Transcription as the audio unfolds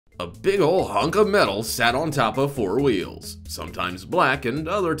A big ol' hunk of metal sat on top of four wheels, sometimes black and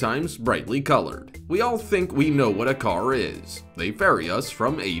other times brightly colored. We all think we know what a car is. They ferry us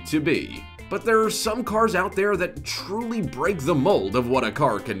from A to B. But there are some cars out there that truly break the mold of what a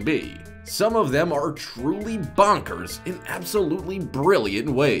car can be. Some of them are truly bonkers in absolutely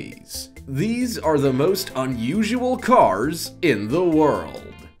brilliant ways. These are the most unusual cars in the world.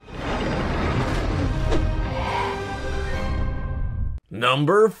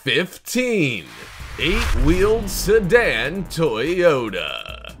 Number 15. 8-wheeled sedan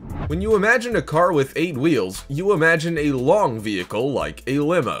Toyota. When you imagine a car with 8 wheels, you imagine a long vehicle like a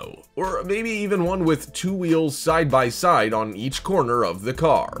limo, or maybe even one with 2 wheels side by side on each corner of the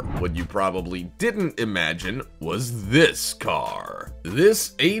car. What you probably didn't imagine was this car.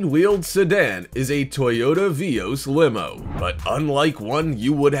 This 8-wheeled sedan is a Toyota Vios limo, but unlike one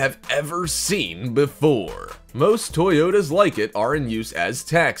you would have ever seen before. Most Toyotas like it are in use as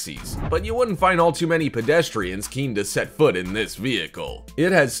taxis, but you wouldn't find all too many pedestrians keen to set foot in this vehicle.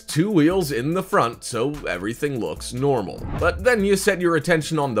 It has 2 wheels in the front, so everything looks normal. But then you set your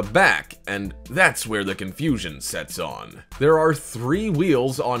attention on the back, and that's where the confusion sets on. There are 3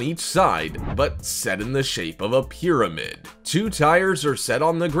 wheels on each side, but set in the shape of a pyramid. 2 tires are set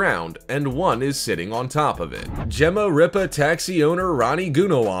on the ground, and 1 is sitting on top of it. Gemma Ripa taxi owner Ronnie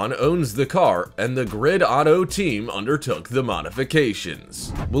Gunawan owns the car, and the Grid Auto team undertook the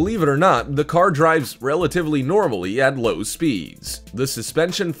modifications. Believe it or not, the car drives relatively normally at low speeds. The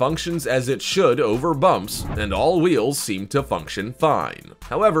suspension functions as it should over bumps, and all wheels seem to function fine.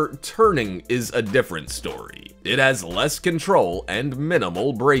 However, turning is a different story. It has less control and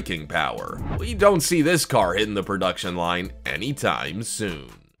minimal braking power. We don't see this car hitting the production line anytime soon.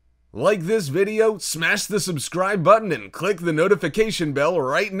 Like this video, smash the subscribe button and click the notification bell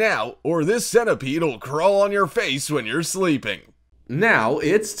right now, or this centipede will crawl on your face when you're sleeping. Now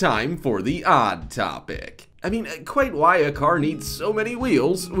it's time for the odd topic. I mean, quite why a car needs so many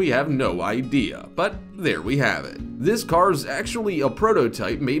wheels, we have no idea, but there we have it. This car's actually a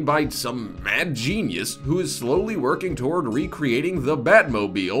prototype made by some mad genius who is slowly working toward recreating the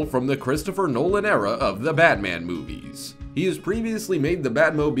Batmobile from the Christopher Nolan era of the Batman movies. He has previously made the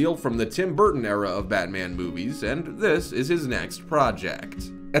Batmobile from the Tim Burton era of Batman movies, and this is his next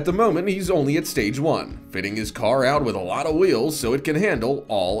project. At the moment, he's only at stage 1, fitting his car out with a lot of wheels so it can handle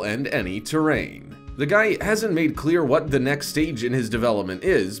all and any terrain. The guy hasn't made clear what the next stage in his development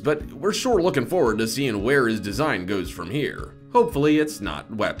is, but we're sure looking forward to seeing where his design goes from here. Hopefully it's not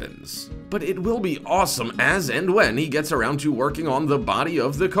weapons. But it will be awesome as and when he gets around to working on the body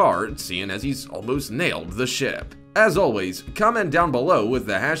of the car, seeing as he's almost nailed the ship. As always, comment down below with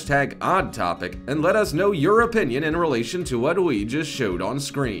the hashtag #OddTopic and let us know your opinion in relation to what we just showed on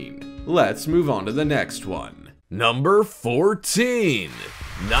screen. Let's move on to the next one. Number 14.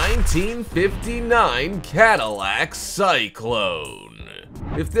 1959 Cadillac Cyclone.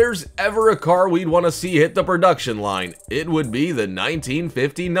 If there's ever a car we'd want to see hit the production line, it would be the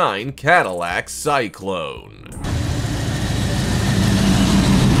 1959 Cadillac Cyclone.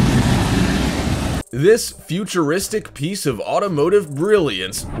 This futuristic piece of automotive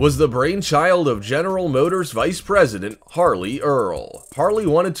brilliance was the brainchild of General Motors Vice President Harley Earl. Harley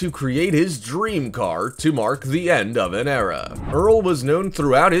wanted to create his dream car to mark the end of an era. Earl was known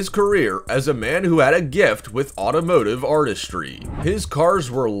throughout his career as a man who had a gift with automotive artistry. His cars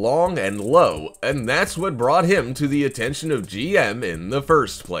were long and low, and that's what brought him to the attention of GM in the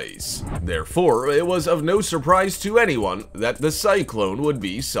first place. Therefore, it was of no surprise to anyone that the Cyclone would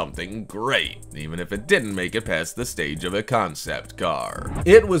be something great, even if it didn't make it past the stage of a concept car.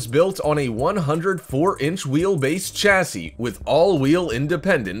 It was built on a 104-inch wheelbase chassis with all-wheel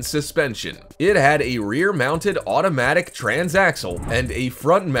independent suspension. It had a rear-mounted automatic transaxle and a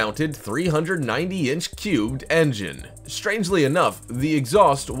front-mounted 390-inch cubed engine. Strangely enough, the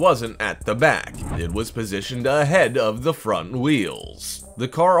exhaust wasn't at the back. It was positioned ahead of the front wheels. The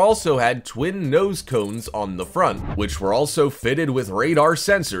car also had twin nose cones on the front, which were also fitted with radar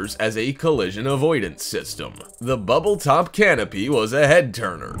sensors as a collision avoidance system. The bubble top canopy was a head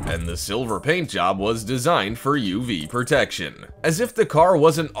turner, and the silver paint job was designed for UV protection. As if the car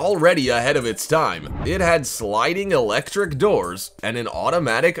wasn't already ahead of its time, it had sliding electric doors and an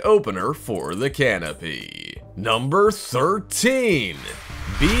automatic opener for the canopy. Number 13.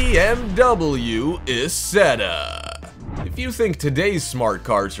 BMW Isetta. If you think today's smart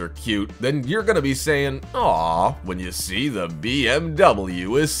cars are cute, then you're gonna be saying, "Aw," when you see the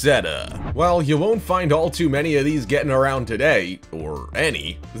BMW Isetta. While you won't find all too many of these getting around today, or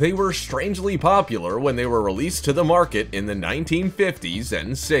any, they were strangely popular when they were released to the market in the 1950s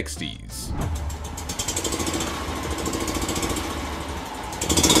and 60s.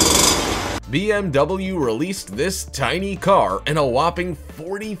 BMW released this tiny car in a whopping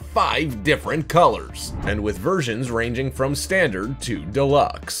 45 different colors, and with versions ranging from standard to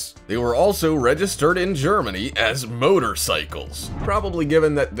deluxe. They were also registered in Germany as motorcycles, probably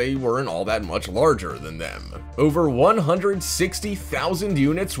given that they weren't all that much larger than them. Over 160,000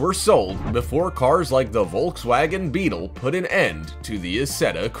 units were sold before cars like the Volkswagen Beetle put an end to the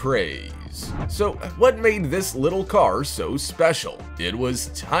Isetta craze. So what made this little car so special? It was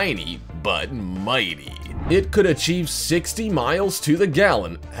tiny but mighty. It could achieve 60 miles to the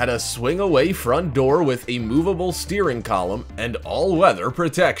gallon, had a swing-away front door with a movable steering column, and all-weather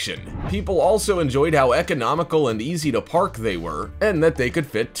protection. People also enjoyed how economical and easy to park they were, and that they could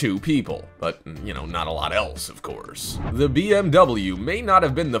fit 2 people. But, you know, not a lot else, of course. The BMW may not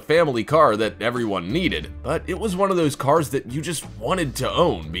have been the family car that everyone needed, but it was one of those cars that you just wanted to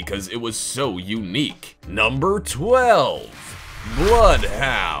own because it was so unique. Number 12.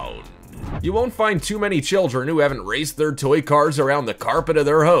 Bloodhound. You won't find too many children who haven't raced their toy cars around the carpet of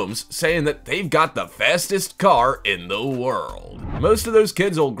their homes saying that they've got the fastest car in the world. Most of those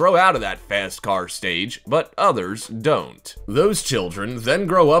kids will grow out of that fast car stage, but others don't. Those children then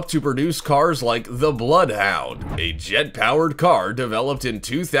grow up to produce cars like the Bloodhound, a jet-powered car developed in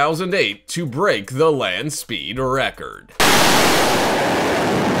 2008 to break the land speed record.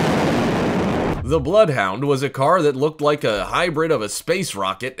 The Bloodhound was a car that looked like a hybrid of a space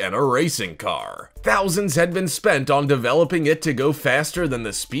rocket and a racing car. Thousands had been spent on developing it to go faster than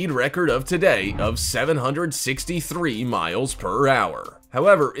the speed record of today of 763 miles per hour.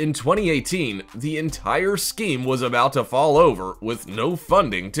 However, in 2018, the entire scheme was about to fall over with no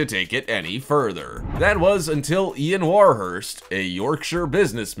funding to take it any further. That was until Ian Warhurst, a Yorkshire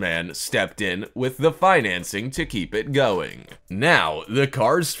businessman, stepped in with the financing to keep it going. Now, the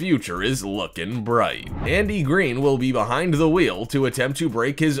car's future is looking bright. Andy Green will be behind the wheel to attempt to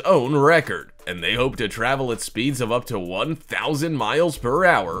break his own record, and they hope to travel at speeds of up to 1,000 miles per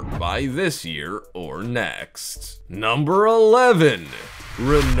hour by this year or next. Number 11.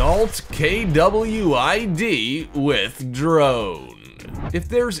 Renault KWID with drone. If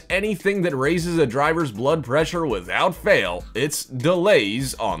there's anything that raises a driver's blood pressure without fail, it's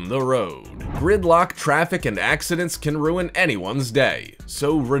delays on the road. Gridlock, traffic, and accidents can ruin anyone's day,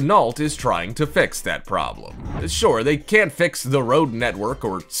 so Renault is trying to fix that problem. Sure, they can't fix the road network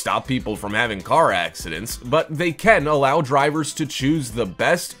or stop people from having car accidents, but they can allow drivers to choose the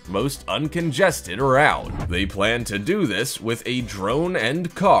best, most uncongested route. They plan to do this with a drone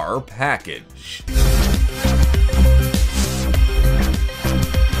and car package.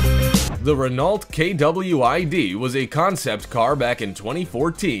 The Renault KWID was a concept car back in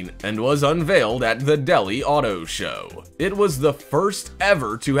 2014 and was unveiled at the Delhi Auto Show. It was the first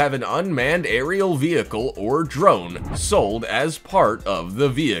ever to have an unmanned aerial vehicle or drone sold as part of the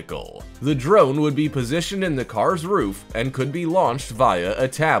vehicle. The drone would be positioned in the car's roof and could be launched via a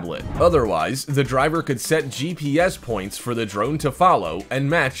tablet. Otherwise, the driver could set GPS points for the drone to follow and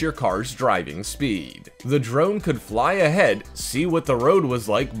match your car's driving speed. The drone could fly ahead, see what the road was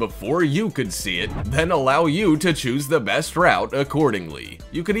like before you could see it, then allow you to choose the best route accordingly.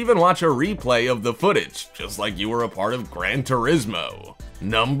 You could even watch a replay of the footage, just like you were a part of Gran Turismo.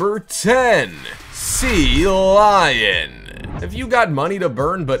 Number 10. Sea Lion. If you got money to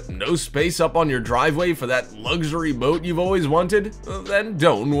burn but no space up on your driveway for that luxury boat you've always wanted, then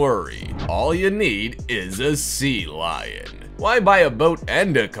don't worry. All you need is a Sea Lion. Why buy a boat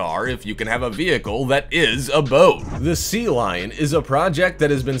and a car if you can have a vehicle that is a boat? The Sea Lion is a project that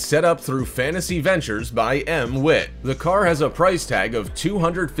has been set up through Fantasy Ventures by M. Witt. The car has a price tag of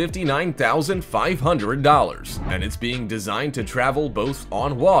 $259,500, and it's being designed to travel both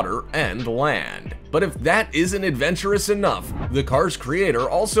on water and land. But if that isn't adventurous enough, the car's creator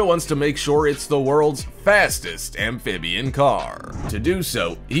also wants to make sure it's the world's fastest amphibian car. To do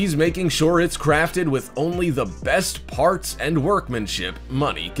so, he's making sure it's crafted with only the best parts and workmanship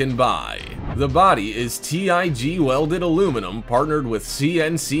money can buy. The body is TIG welded aluminum partnered with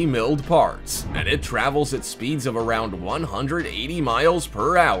CNC milled parts, and it travels at speeds of around 180 miles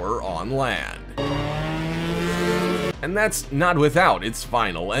per hour on land. And that's not without its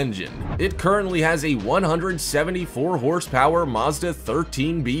final engine. It currently has a 174 horsepower Mazda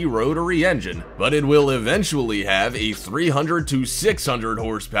 13B rotary engine, but it will eventually have a 300 to 600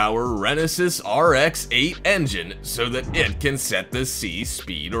 horsepower Renesas RX-8 engine so that it can set the sea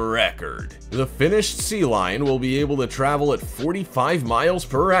speed record. The finished Sea Lion will be able to travel at 45 miles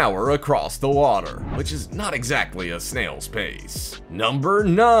per hour across the water, which is not exactly a snail's pace. Number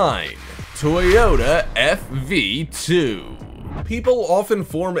 9. Toyota FV2. People often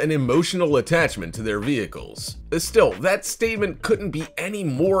form an emotional attachment to their vehicles. Still, that statement couldn't be any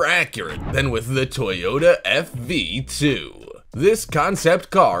more accurate than with the Toyota FV2. This concept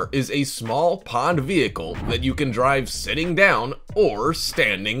car is a small pod vehicle that you can drive sitting down or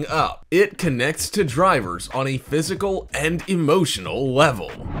standing up. It connects to drivers on a physical and emotional level.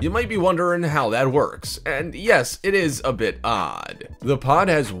 You might be wondering how that works, and yes, it is a bit odd. The pod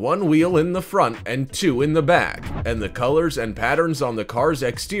has one wheel in the front and two in the back, and the colors and patterns on the car's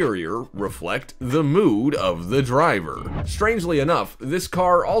exterior reflect the mood of the driver. Strangely enough, this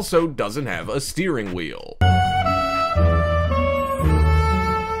car also doesn't have a steering wheel.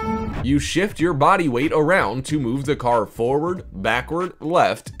 You shift your body weight around to move the car forward, backward,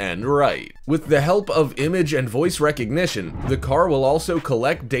 left, and right. With the help of image and voice recognition, the car will also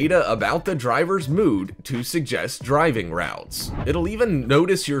collect data about the driver's mood to suggest driving routes. It'll even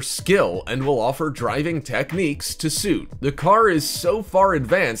notice your skill and will offer driving techniques to suit. The car is so far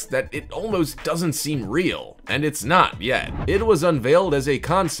advanced that it almost doesn't seem real. And it's not yet. It was unveiled as a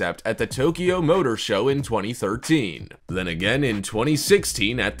concept at the Tokyo Motor Show in 2013. Then again in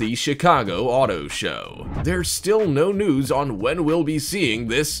 2016 at the Chicago Auto Show. There's still no news on when we'll be seeing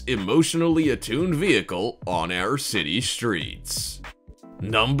this emotionally attuned vehicle on our city streets.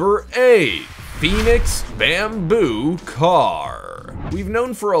 Number 8. Phoenix Bamboo Car. We've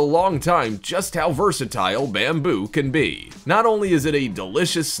known for a long time just how versatile bamboo can be. Not only is it a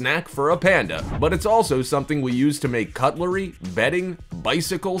delicious snack for a panda, but it's also something we use to make cutlery, bedding,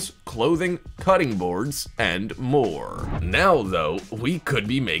 bicycles, clothing, cutting boards, and more. Now though, we could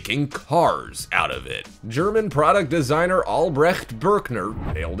be making cars out of it. German product designer Albrecht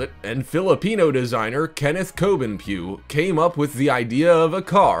Birkner nailed it, and Filipino designer Kenneth Cobenpue came up with the idea of a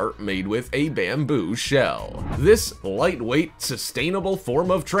car made with a bamboo shell. This lightweight, sustainable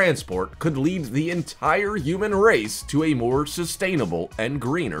form of transport could lead the entire human race to a more sustainable and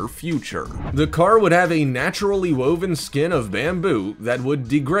greener future. The car would have a naturally woven skin of bamboo that would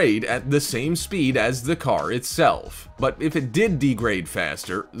degrade at the same speed as the car itself. But if it did degrade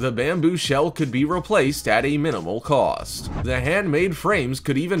faster, the bamboo shell could be replaced at a minimal cost. The handmade frames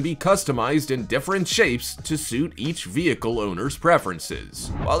could even be customized in different shapes to suit each vehicle owner's preferences.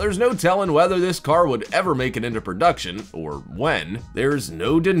 While there's no telling whether this car would ever make it into production, or when, there's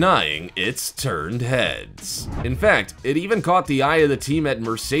no denying it's turned heads. In fact, it even caught the eye of the team at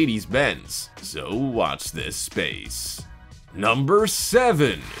Mercedes-Benz, so watch this space. Number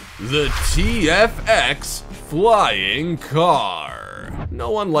 7. The TFX Flying Car.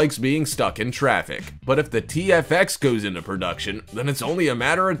 No one likes being stuck in traffic, but if the TFX goes into production, then it's only a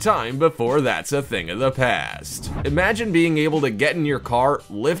matter of time before that's a thing of the past. Imagine being able to get in your car,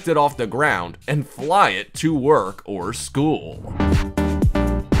 lift it off the ground, and fly it to work or school.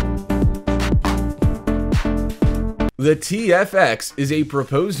 The TFX is a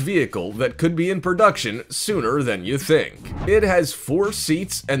proposed vehicle that could be in production sooner than you think. It has 4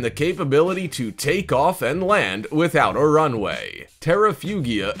 seats and the capability to take off and land without a runway.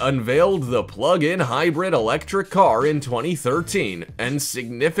 Terrafugia unveiled the plug-in hybrid electric car in 2013, and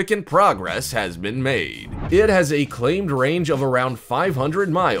significant progress has been made. It has a claimed range of around 500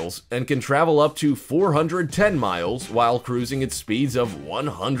 miles and can travel up to 410 miles while cruising at speeds of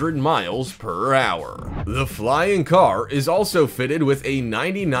 100 miles per hour. The flying car is also fitted with a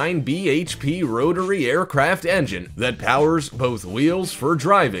 99 bhp rotary aircraft engine that powers both wheels for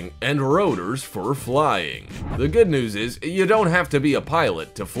driving and rotors for flying. The good news is you don't have to be a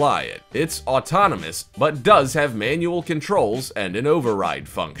pilot to fly it. It's autonomous, but does have manual controls and an override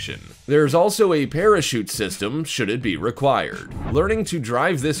function. There's also a parachute system should it be required. Learning to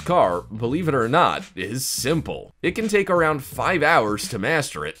drive this car, believe it or not, is simple. It can take around 5 hours to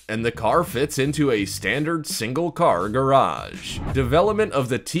master it, and the car fits into a standard single-car garage. Development of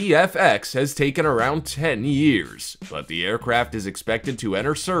the TFX has taken around 10 years, but the aircraft is expected to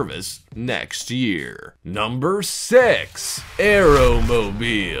enter service next year. Number 6.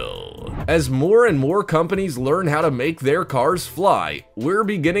 Aeromobile. As more and more companies learn how to make their cars fly, we're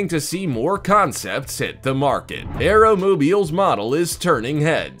beginning to see more concepts hit the market. Aeromobile's model is turning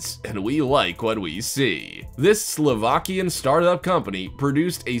heads, and we like what we see. This Slovakian startup company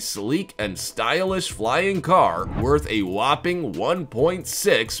produced a sleek and stylish flying car worth a whopping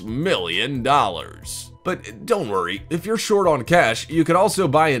 $1.6 million. But don't worry, if you're short on cash, you could also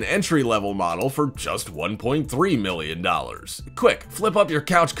buy an entry-level model for just $1.3 million. Quick, flip up your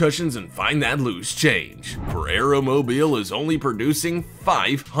couch cushions and find that loose change, for Aeromobile is only producing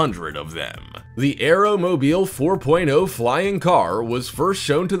 500 of them. The Aeromobile 4.0 flying car was first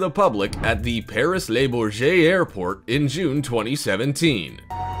shown to the public at the Paris-Le Bourget airport in June 2017.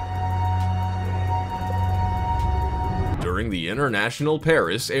 during the International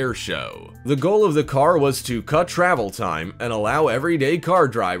Paris Air Show. The goal of the car was to cut travel time and allow everyday car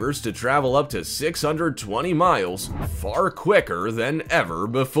drivers to travel up to 620 miles far quicker than ever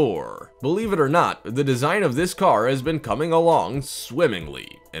before. Believe it or not, the design of this car has been coming along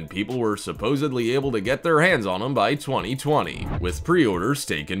swimmingly, and people were supposedly able to get their hands on them by 2020, with pre-orders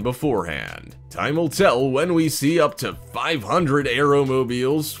taken beforehand. Time will tell when we see up to 500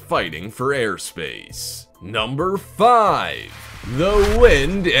 aeromobiles fighting for airspace. Number 5. The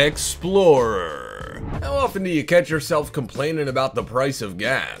Wind Explorer. How often do you catch yourself complaining about the price of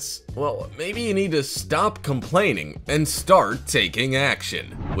gas? Well, maybe you need to stop complaining and start taking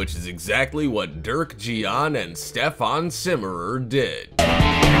action, which is exactly what Dirk Gian and Stefan Simmerer did.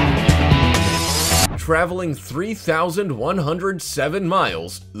 Traveling 3,107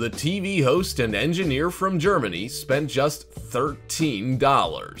 miles, the TV host and engineer from Germany spent just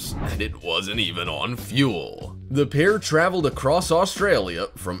 $13, and it wasn't even on fuel. The pair traveled across Australia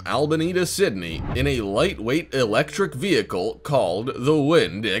from Albany to Sydney in a lightweight electric vehicle called the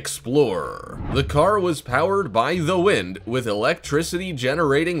Wind Explorer. The car was powered by the wind with electricity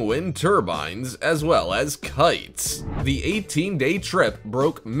generating wind turbines as well as kites. The 18-day trip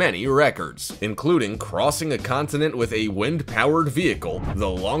broke many records, including crossing a continent with a wind-powered vehicle, the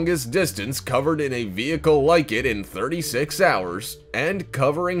longest distance covered in a vehicle like it in 36 hours, and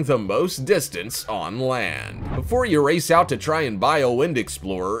covering the most distance on land. Before you race out to try and buy a Wind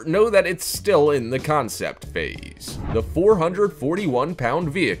Explorer, know that it's still in the concept phase. The 441-pound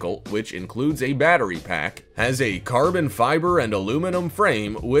vehicle, which includes a battery pack, has a carbon fiber and aluminum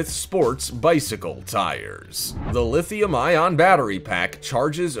frame with sports bicycle tires. The lithium-ion battery pack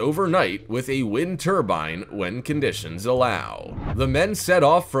charges overnight with a wind turbine when conditions allow. The men set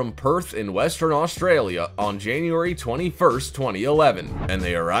off from Perth in Western Australia on January 21st, 2011, and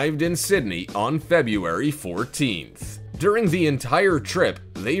they arrived in Sydney on February 14th. During the entire trip,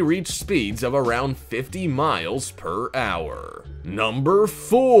 they reached speeds of around 50 miles per hour. Number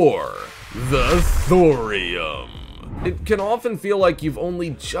 4. The Thorium. It can often feel like you've only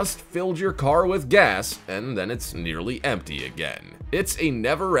just filled your car with gas, and then it's nearly empty again. It's a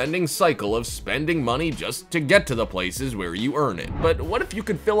never-ending cycle of spending money just to get to the places where you earn it. But what if you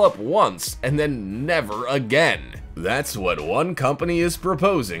could fill up once and then never again? That's what one company is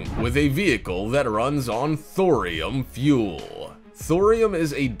proposing with a vehicle that runs on thorium fuel. Thorium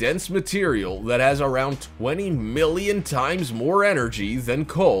is a dense material that has around 20 million times more energy than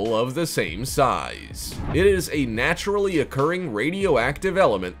coal of the same size. It is a naturally occurring radioactive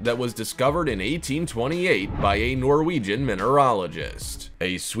element that was discovered in 1828 by a Norwegian mineralogist.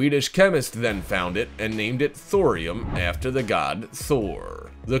 A Swedish chemist then found it and named it thorium after the god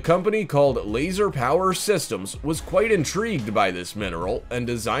Thor. The company called Laser Power Systems was quite intrigued by this mineral and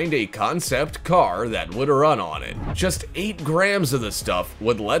designed a concept car that would run on it. Just 8 grams of the stuff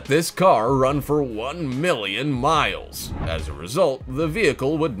would let this car run for 1 million miles. As a result, the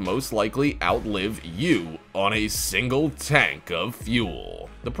vehicle would most likely outlive you on a single tank of fuel.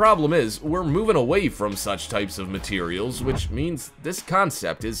 The problem is, we're moving away from such types of materials, which means this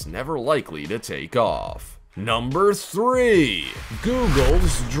concept is never likely to take off. Number 3.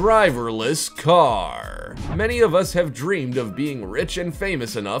 Google's driverless car. Many of us have dreamed of being rich and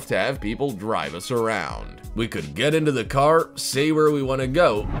famous enough to have people drive us around. We could get into the car, say where we want to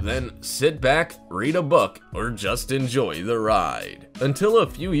go, then sit back, read a book, or just enjoy the ride. Until a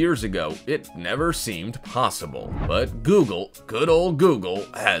few years ago, it never seemed possible. But Google, good old Google,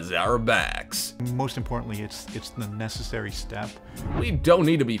 has our backs. Most importantly, it's the necessary step. We don't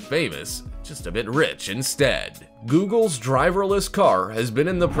need to be famous, just a bit rich instead. Google's driverless car has been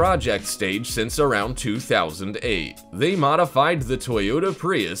in the project stage since around 2008. They modified the Toyota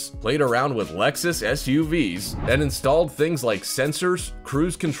Prius, played around with Lexus SUVs, and installed things like sensors,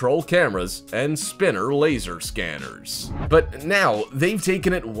 cruise control cameras, and spinner laser scanners. But now, they've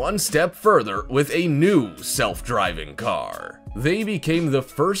taken it one step further with a new self-driving car. They became the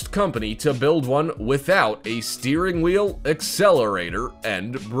first company to build one without a steering wheel, accelerator,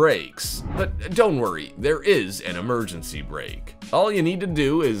 and brakes. But don't worry, there is an emergency brake. All you need to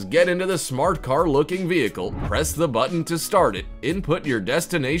do is get into the smart car looking vehicle, press the button to start it, input your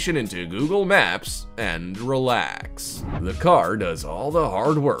destination into Google Maps, and relax. The car does all the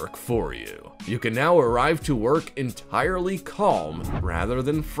hard work for you. You can now arrive to work entirely calm rather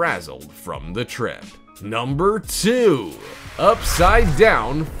than frazzled from the trip. Number 2. Upside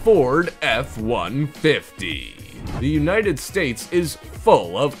down Ford F-150. The United States is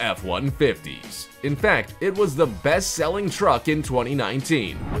full of F-150s. In fact, it was the best-selling truck in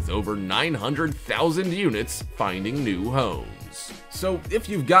 2019, with over 900,000 units finding new homes. So if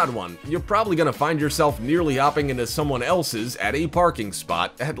you've got one, you're probably gonna find yourself nearly hopping into someone else's at a parking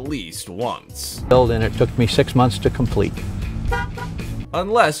spot at least once. And it took me 6 months to complete.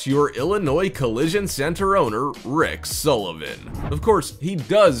 Unless you're Illinois Collision Center owner Rick Sullivan. Of course, he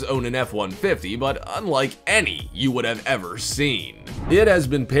does own an F-150, but unlike any you would have ever seen. It has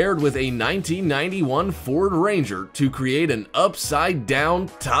been paired with a 1991 Ford Ranger to create an upside-down,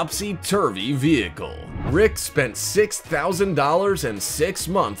 topsy-turvy vehicle. Rick spent $6,000 and 6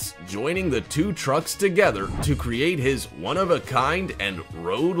 months joining the two trucks together to create his one-of-a-kind and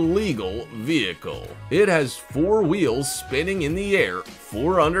road-legal vehicle. It has 4 wheels spinning in the air,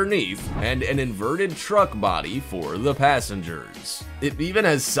 4 underneath, and an inverted truck body for the passengers. It even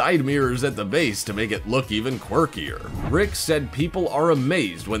has side mirrors at the base to make it look even quirkier. Rick said people are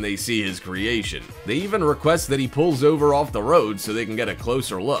amazed when they see his creation. They even request that he pulls over off the road so they can get a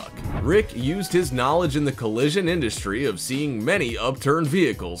closer look. Rick used his knowledge in the collision industry of seeing many upturned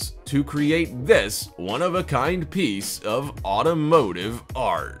vehicles to create this one-of-a-kind piece of automotive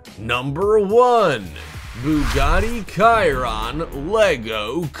art. Number 1. Bugatti Chiron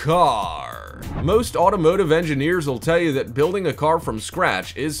Lego car. Most automotive engineers will tell you that building a car from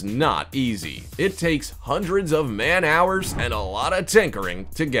scratch is not easy. It takes hundreds of man-hours and a lot of tinkering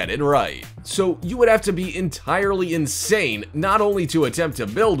to get it right. So you would have to be entirely insane not only to attempt to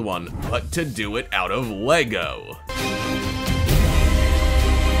build one, but to do it out of Lego.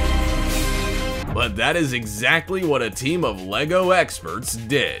 But that is exactly what a team of LEGO experts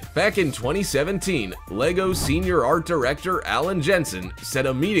did. Back in 2017, LEGO senior art director Alan Jensen said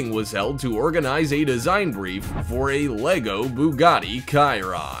a meeting was held to organize a design brief for a LEGO Bugatti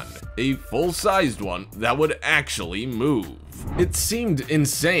Chiron, a full-sized one that would actually move. It seemed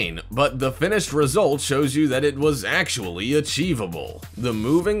insane, but the finished result shows you that it was actually achievable. The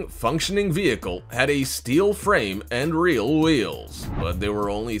moving, functioning vehicle had a steel frame and real wheels, but there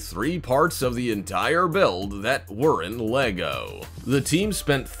were only 3 parts of the entire build that weren't Lego. The team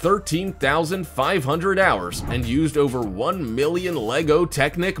spent 13,500 hours and used over 1 million Lego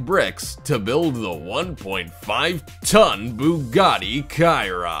Technic bricks to build the 1.5-ton Bugatti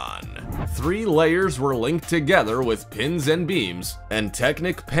Chiron. 3 layers were linked together with pins and beams, and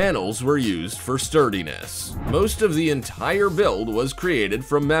Technic panels were used for sturdiness. Most of the entire build was created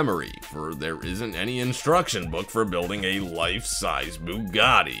from memory, for there isn't any instruction book for building a life-size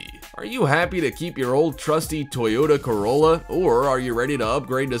Bugatti. Are you happy to keep your old trusty Toyota Corolla, or are you ready to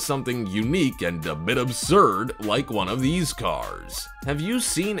upgrade to something unique and a bit absurd like one of these cars? Have you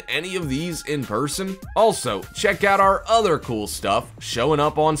seen any of these in person? Also, check out our other cool stuff showing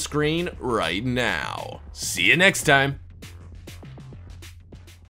up on screen right now. See you next time!